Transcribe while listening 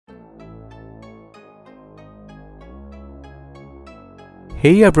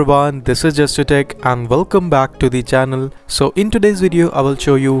Hey everyone, this is Tech and welcome back to the channel. So in today's video, I will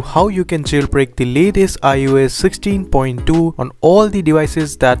show you how you can jailbreak the latest iOS 16.2 on all the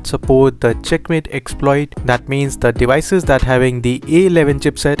devices that support the checkmate exploit. That means the devices that having the A11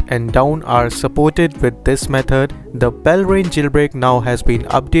 chipset and down are supported with this method. The Palera1n Jailbreak now has been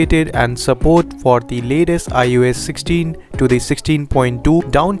updated and support for the latest iOS 16 to the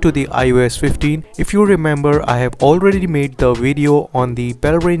 16.2 down to the iOS 15. If you remember, I have already made the video on the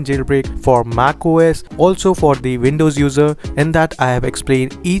Palera1n Jailbreak for macOS, also for the Windows user. In that I have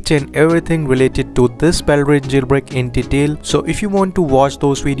explained each and everything related to this Palera1n Jailbreak in detail. So if you want to watch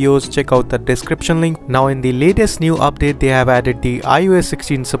those videos, check out the description link. Now in the latest new update, they have added the iOS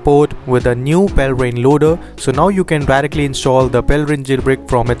 16 support with a new Palera1n loader. So now you can directly install the Palera1n Jailbreak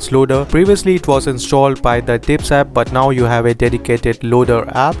from its loader. Previously it was installed by the Tips app, but now you have a dedicated loader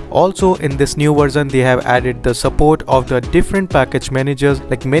app. Also in this new version, they have added the support of the different package managers.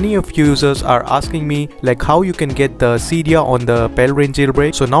 Like many of you users are asking me like how you can get the Cydia on the Palera1n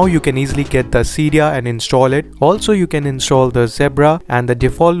Jailbreak. So now you can easily get the Cydia and install it. Also you can install the Zebra, and the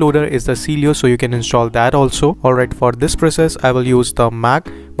default loader is the Celio, so you can install that also. Alright, for this process I will use the Mac,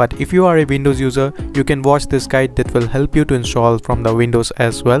 but if you are a Windows user, you can watch this guide that will help you to install from the Windows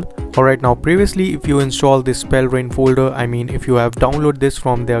as well. Alright, now previously if you install this Palera1n folder, I mean if you have downloaded this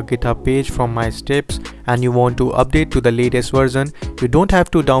from their GitHub page from my steps and you want to update to the latest version, you don't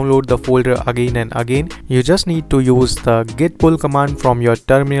have to download the folder again and again. You just need to use the git pull command from your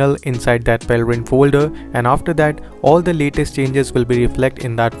terminal inside that Palera1n folder, and after that all the latest changes will be reflected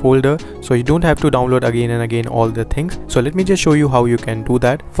in that folder, so you don't have to download again and again all the things. So let me just show you how you can do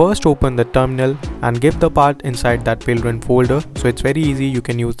that. First open the terminal and give the path inside that Palera1n folder. So it's very easy, you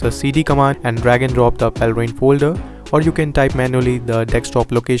can use the cd command and drag and drop the Palera1n folder, or you can type manually the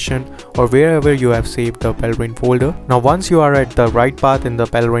desktop location or wherever you have saved the Palera1n folder. Now once you are at the right path in the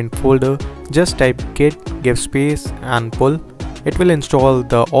Palera1n folder, just type git, give space and pull. It will install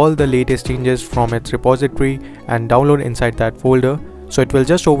all the latest changes from its repository and download inside that folder. So it will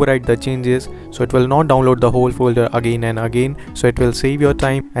just overwrite the changes, so it will not download the whole folder again and again. So it will save your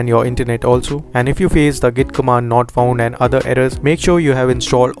time and your internet also. And if you face the git command not found and other errors, make sure you have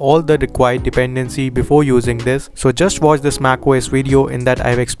installed all the required dependency before using this. So just watch this macOS video. In that I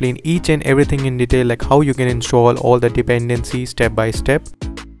have explained each and everything in detail, like how you can install all the dependency step by step.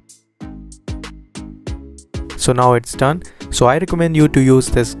 So now it's done. So I recommend you to use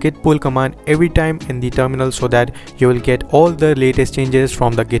this git pull command every time in the terminal, so that you will get all the latest changes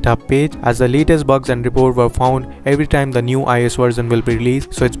from the GitHub page, as the latest bugs and reports were found every time the new iOS version will be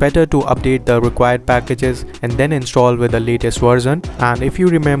released. So it's better to update the required packages and then install with the latest version. And if you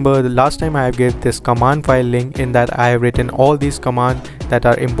remember, the last time I have gave this command file link, in that I have written all these commands that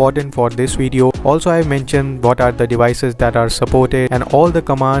are important for this video. Also I have mentioned what are the devices that are supported, and all the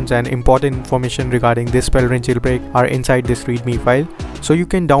commands and important information regarding this Palera1n Jailbreak are inside this readme file, so you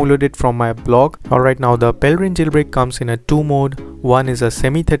can download it from my blog. Alright, now the Palera1n Jailbreak comes in a two mode. One is a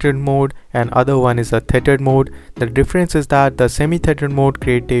semi-tethered mode and other one is a tethered mode. The difference is that the semi-tethered mode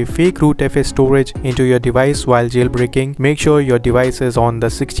creates a fake rootfs storage into your device while jailbreaking. Make sure your device is on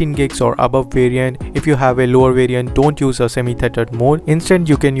the 16 gigs or above variant. If you have a lower variant, don't use a semi-tethered mode. Instead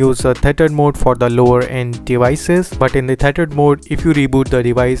you can use a tethered mode for the lower end devices. But in the tethered mode, if you reboot the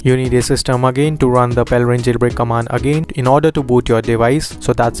device, you need a system again to run the Palera1n Jailbreak command again in order to boot your device.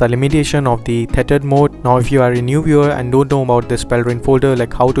 So that's a limitation of the tethered mode. Now if you are a new viewer and don't know about this Palera1n folder,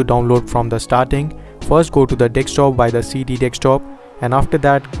 like how to download from the starting, first go to the desktop by the cd desktop, and after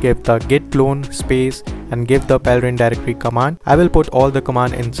that give the git clone space and give the Palera1n directory command. I will put all the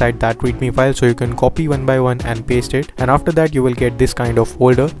command inside that readme file, so you can copy one by one and paste it, and after that you will get this kind of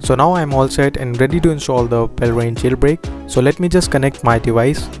folder. So now I am all set and ready to install the Palera1n Jailbreak. So let me just connect my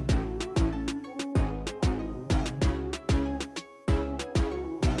device.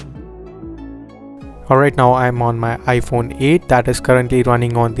 Alright, now I am on my iPhone 8 that is currently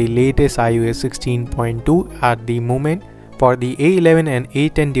running on the latest iOS 16.2 at the moment. For the A11 and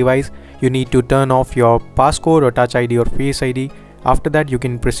A10 device, you need to turn off your passcode or touch ID or face ID. After that you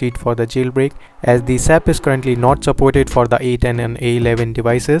can proceed for the jailbreak, as the SAP is currently not supported for the A10 and A11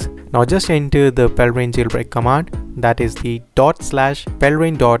 devices. Now just enter the Palera1n Jailbreak command, that is the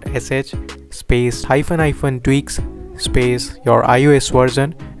 /palera1n.sh space -- tweaks space your iOS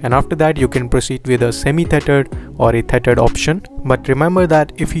version, and after that you can proceed with a semi-tethered or a tethered option. But remember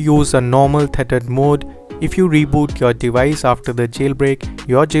that if you use a normal tethered mode, if you reboot your device after the jailbreak,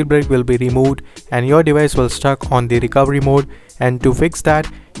 your jailbreak will be removed and your device will stuck on the recovery mode, and to fix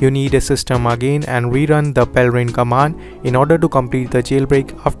that you need a system again and rerun the Palera1n command in order to complete the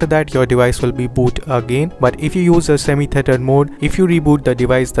jailbreak. After that your device will be boot again. But if you use a semi-tethered mode, if you reboot the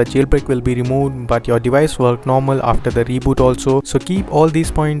device, the jailbreak will be removed but your device work normal after the reboot also. So keep all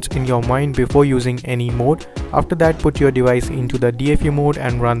these points in your mind before using any mode. After that put your device into the DFU mode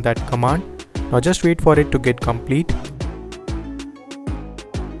and run that command. Now just wait for it to get complete.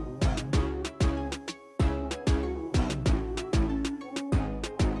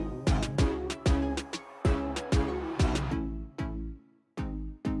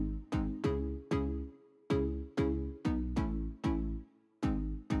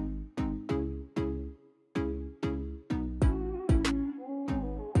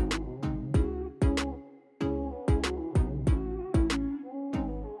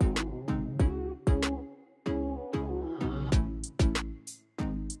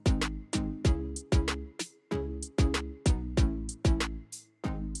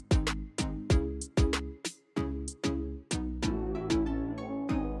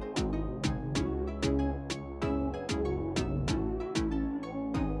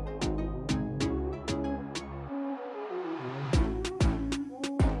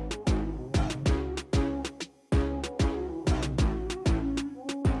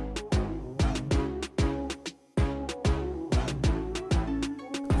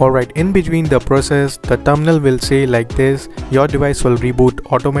 Alright, in between the process, the terminal will say like this: your device will reboot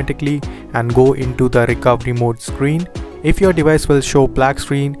automatically and go into the recovery mode screen. If your device will show black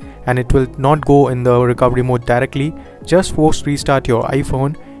screen and it will not go in the recovery mode directly, just force restart your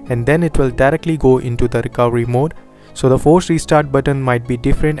iPhone and then it will directly go into the recovery mode. So the force restart button might be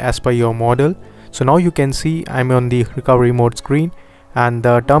different as per your model. So now you can see I'm on the recovery mode screen and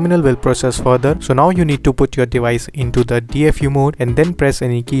the terminal will process further. So now you need to put your device into the DFU mode and then press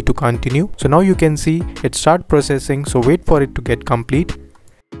any key to continue. So now you can see it start processing, so wait for it to get complete.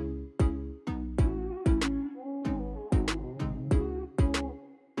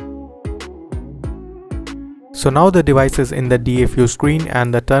 So now the device is in the DFU screen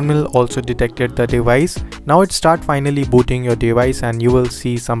and the terminal also detected the device. Now it start finally booting your device and you will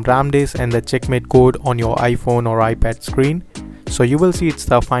see some RAM disk and the checkmate code on your iPhone or iPad screen. So you will see it's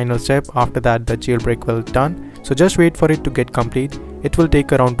the final step. After that the jailbreak will done. So just wait for it to get complete. It will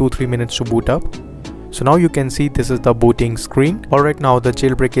take around 2-3 minutes to boot up. So now you can see this is the booting screen. Alright, now the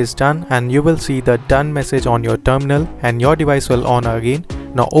jailbreak is done and you will see the done message on your terminal and your device will on again.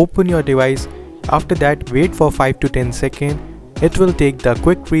 Now open your device. After that wait for 5 to 10 seconds. It will take the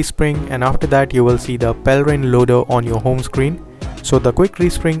quick respring and after that you will see the Palera1n loader on your home screen. So the quick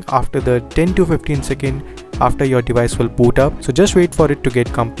respring after the 10 to 15 seconds after your device will boot up. So just wait for it to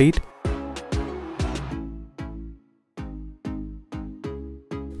get complete.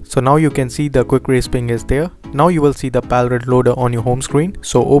 So now you can see the quick respring is there. Now you will see the Palera1n loader on your home screen.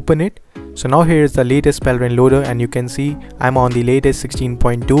 So open it. So now here is the latest Palera1n loader and you can see I'm on the latest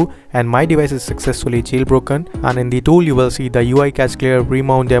 16.2 and my device is successfully jailbroken. And in the tool you will see the UI cache clear,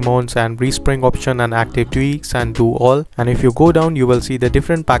 remount demons and respring option and active tweaks and do all. And if you go down you will see the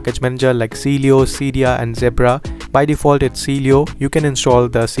different package manager like Cydia and Zebra. By default it's Cydia. You can install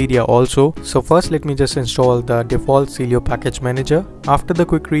the Cydia also. So first let me just install the default Cydia package manager. After the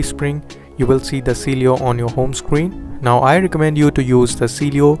quick respring you will see the Cydia on your home screen. Now I recommend you to use the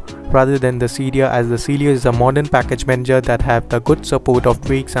Cydia rather than the Cydia, as the Cydia is a modern package manager that have the good support of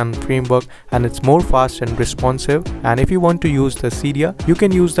tweaks and framework and it's more fast and responsive. And if you want to use the Cydia you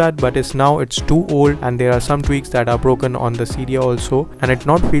can use that, but it's too old and there are some tweaks that are broken on the Cydia also and it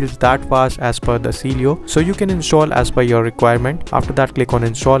not feels that fast as per the Cydia. So you can install as per your requirement. After that click on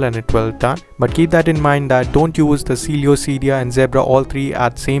install and it will done. But keep that in mind that don't use the Cydia and Zebra all three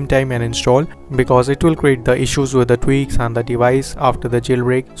at same time and install, because it will create the issues with the tweaks and the device after the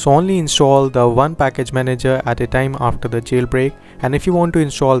jailbreak. So only install the one package manager at a time after the jailbreak. And if you want to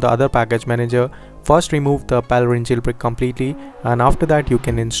install the other package manager, first remove the Palera1n jailbreak completely and after that you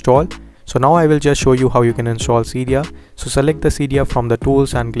can install. So now I will just show you how you can install Cydia. So select the Cydia from the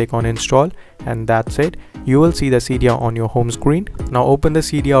tools and click on install and that's it. You will see the Cydia on your home screen. Now open the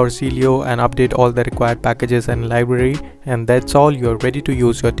Cydia or Cydia and update all the required packages and library, and that's all. You're ready to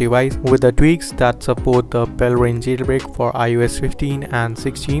use your device with the tweaks that support the Palera1n jailbreak for iOS 15 and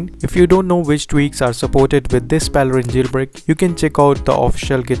 16. If you don't know which tweaks are supported with this Palera1n jailbreak, you can check out the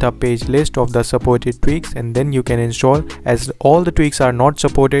official GitHub page list of the supported tweaks and then you can install, as all the tweaks are not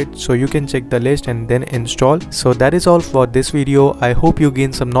supported, so you can check the list and then install. So that is all for this video. I hope you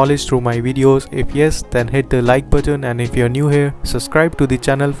gain some knowledge through my videos. If yes, then hit the like button, and if you're new here, subscribe to the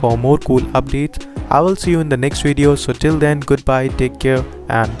channel for more cool updates. I will see you in the next video. So till then, goodbye, take care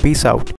and peace out.